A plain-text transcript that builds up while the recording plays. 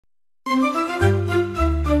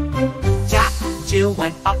Jill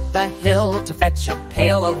went up the hill to fetch a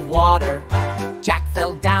pail of water. Jack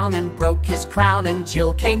fell down and broke his crown, and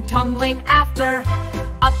Jill came tumbling after.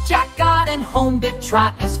 Up Jack got and home did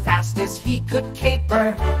Trot as fast as he could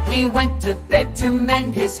caper. He went to bed to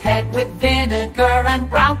mend his head with vinegar and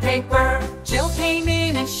brown paper. Jill came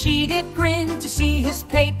in and she did grin to see his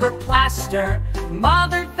paper plaster.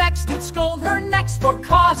 Mother vexed and scolded her next for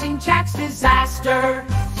causing Jack's disaster.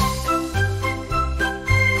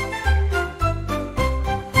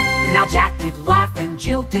 Now Jack did laugh and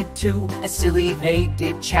Jill did too, as silly they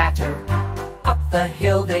did chatter. Up the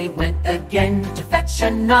hill they went again to fetch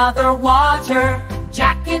another water.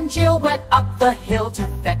 Jack and Jill went up the hill to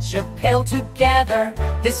fetch a pail together.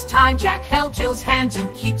 This time Jack held Jill's hand to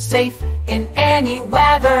keep safe in any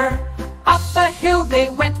weather. Up the hill they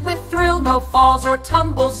went with thrill, no falls or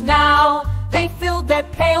tumbles now. They filled their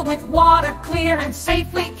pail with water clear and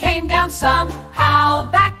safely came down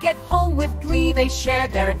somehow. Back at home with glee they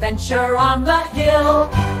shared their adventure on the hill,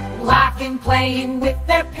 laughing, playing with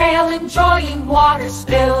their pail, enjoying water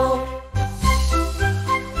still.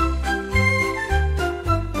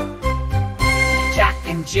 Jack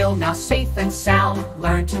and Jill, now safe and sound,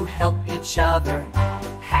 learn to help each other.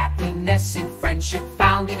 Happiness and friendship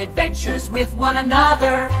found in adventures with one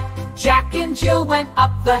another. Jack and Jill went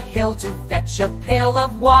up the hill to fetch a pail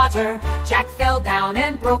of water. Jack fell down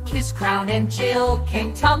and broke his crown, and Jill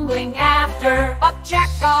came tumbling after. Up Jack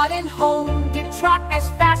got and home did Trot as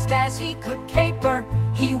fast as he could caper.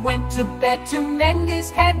 He went to bed to mend his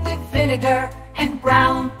head with vinegar and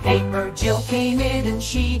brown paper. Jill came in and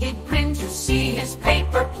she did grin to see his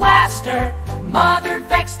paper plaster. Mother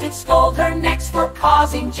vexed and scolded her next for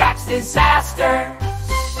causing Jack's disaster.